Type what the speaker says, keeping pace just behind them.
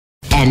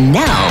And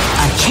now,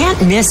 a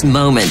can't-miss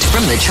moment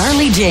from the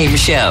Charlie James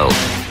Show.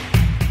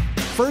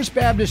 First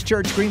Baptist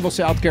Church, Greenville,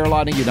 South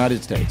Carolina,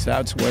 United States.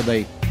 That's where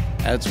they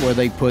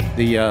put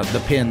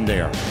the pin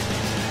there,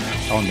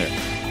 on there.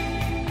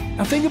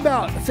 Now think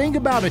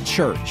about a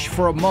church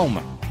for a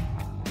moment.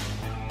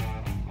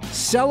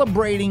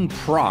 Celebrating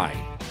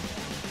pride.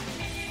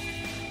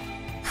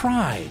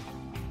 Pride.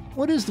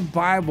 What does the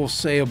Bible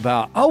say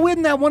about? Oh,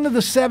 isn't that one of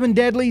the 7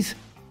 deadlies?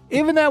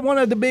 Isn't that one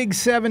of the big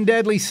 7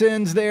 deadly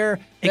sins there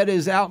that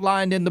is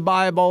outlined in the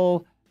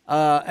Bible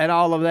and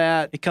all of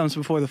that? It comes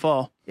before the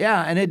fall.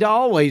 Yeah, and it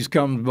always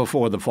comes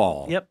before the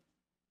fall. Yep.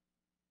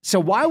 So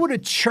why would a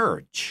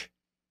church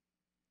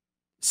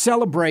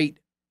celebrate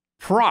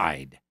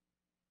Pride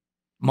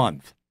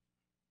Month?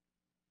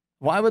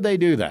 Why would they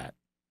do that?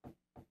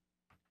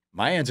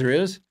 My answer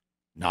is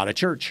not a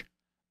church.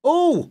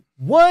 Oh,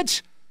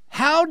 what?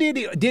 How did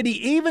he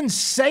even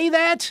say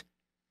that?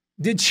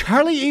 Did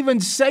Charlie even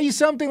say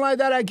something like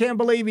that? I can't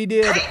believe he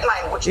did.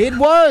 It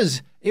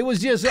was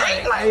just,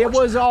 it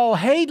was all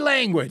hate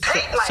language.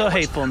 So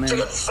hateful, man.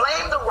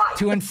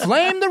 To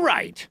inflame the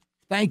right.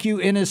 Thank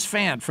you, Innes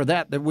Fant, for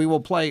that we will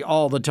play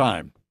all the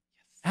time.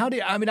 I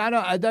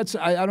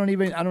don't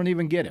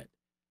even get it.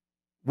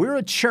 We're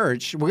a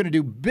church. We're going to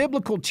do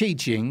biblical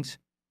teachings.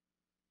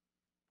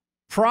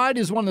 Pride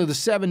is one of the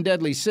 7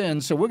 deadly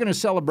sins, so we're going to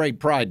celebrate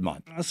Pride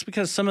Month. That's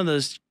because some of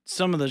those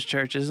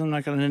churches, I'm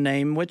not going to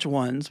name which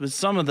ones, but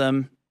some of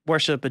them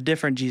worship a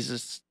different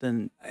Jesus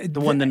than the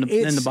one in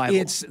the Bible.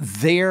 It's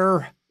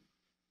their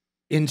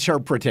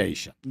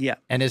interpretation. Yeah.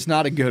 And it's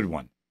not a good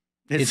one.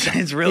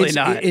 It's really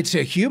not. It's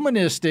a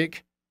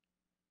humanistic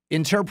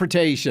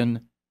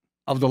interpretation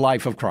of the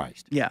life of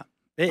Christ. Yeah.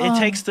 It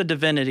takes the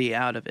divinity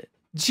out of it.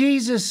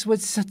 Jesus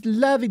was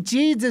loving.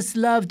 Jesus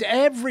loved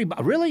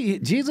everybody. Really?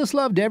 Jesus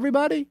loved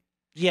everybody?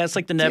 Yeah, it's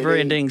like the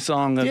never-ending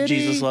song of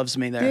Jesus Loves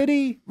Me there. Did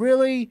he?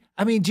 Really?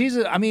 I mean,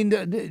 Jesus, how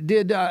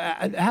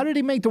did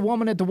he make the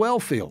woman at the well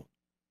feel?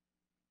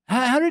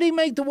 How did he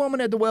make the woman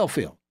at the well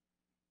feel?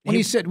 When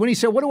he said,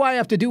 what do I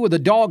have to do with a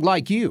dog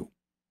like you?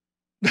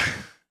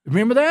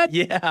 Remember that?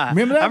 Yeah.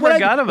 Remember that? I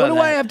forgot about that. What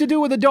do I have to do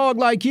with a dog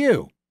like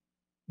you?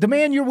 The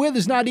man you're with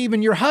is not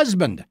even your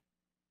husband.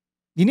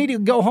 You need to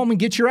go home and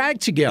get your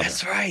act together.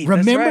 That's right.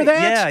 Remember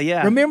that? Yeah,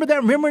 yeah. Remember that?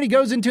 Remember when he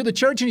goes into the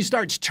church and he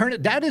starts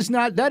turning? That is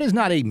not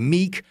a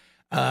meek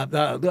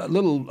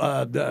little.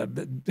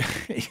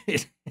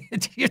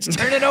 It's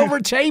turning over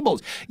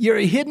tables. You're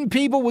hitting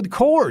people with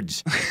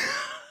cords.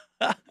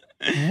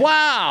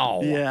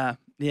 Wow. Yeah,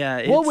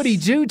 yeah. What would he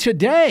do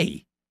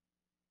today?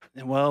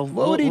 Well,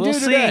 what would he do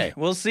see. today?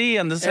 We'll see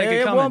on the second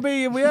it coming. Won't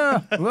be.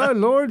 Yeah. Well,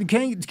 Lord,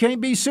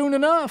 can't be soon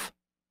enough.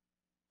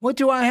 What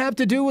do I have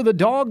to do with a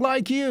dog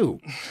like you?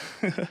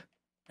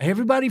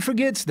 Everybody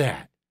forgets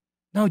that.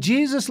 No,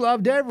 Jesus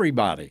loved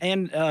everybody.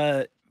 And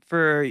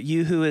for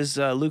you who is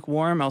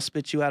lukewarm, I'll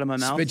spit you out of my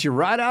mouth. Spit you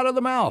right out of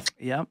the mouth.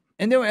 Yep.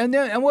 And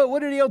what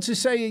did he else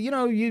say? You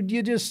know, you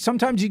just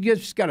sometimes you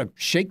just got to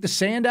shake the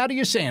sand out of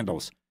your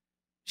sandals.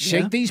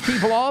 Shake these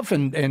people off,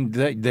 and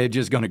they're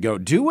just going to go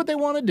do what they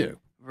want to do.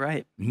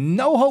 Right.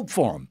 No hope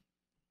for them.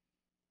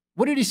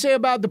 What did he say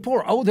about the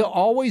poor? Oh, they'll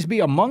always be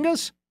among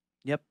us?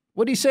 Yep.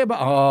 What did he say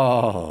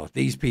about,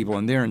 these people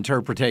and their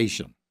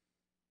interpretation?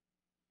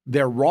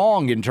 Their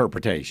wrong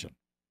interpretation.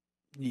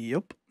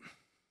 Yep.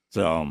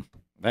 So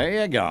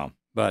there you go.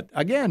 But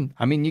again,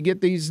 I mean, you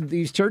get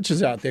these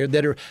churches out there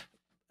that are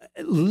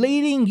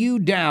leading you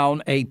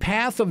down a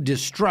path of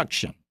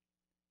destruction,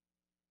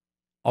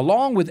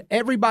 along with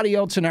everybody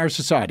else in our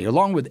society,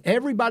 along with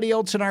everybody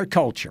else in our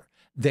culture.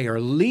 They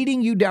are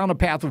leading you down a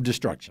path of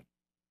destruction.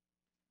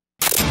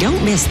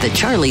 Don't miss the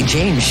Charlie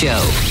James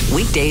Show.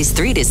 Weekdays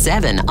 3 to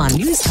 7 on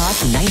News Talk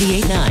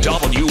 98.9.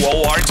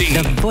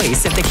 WORD. The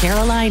voice of the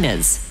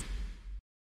Carolinas.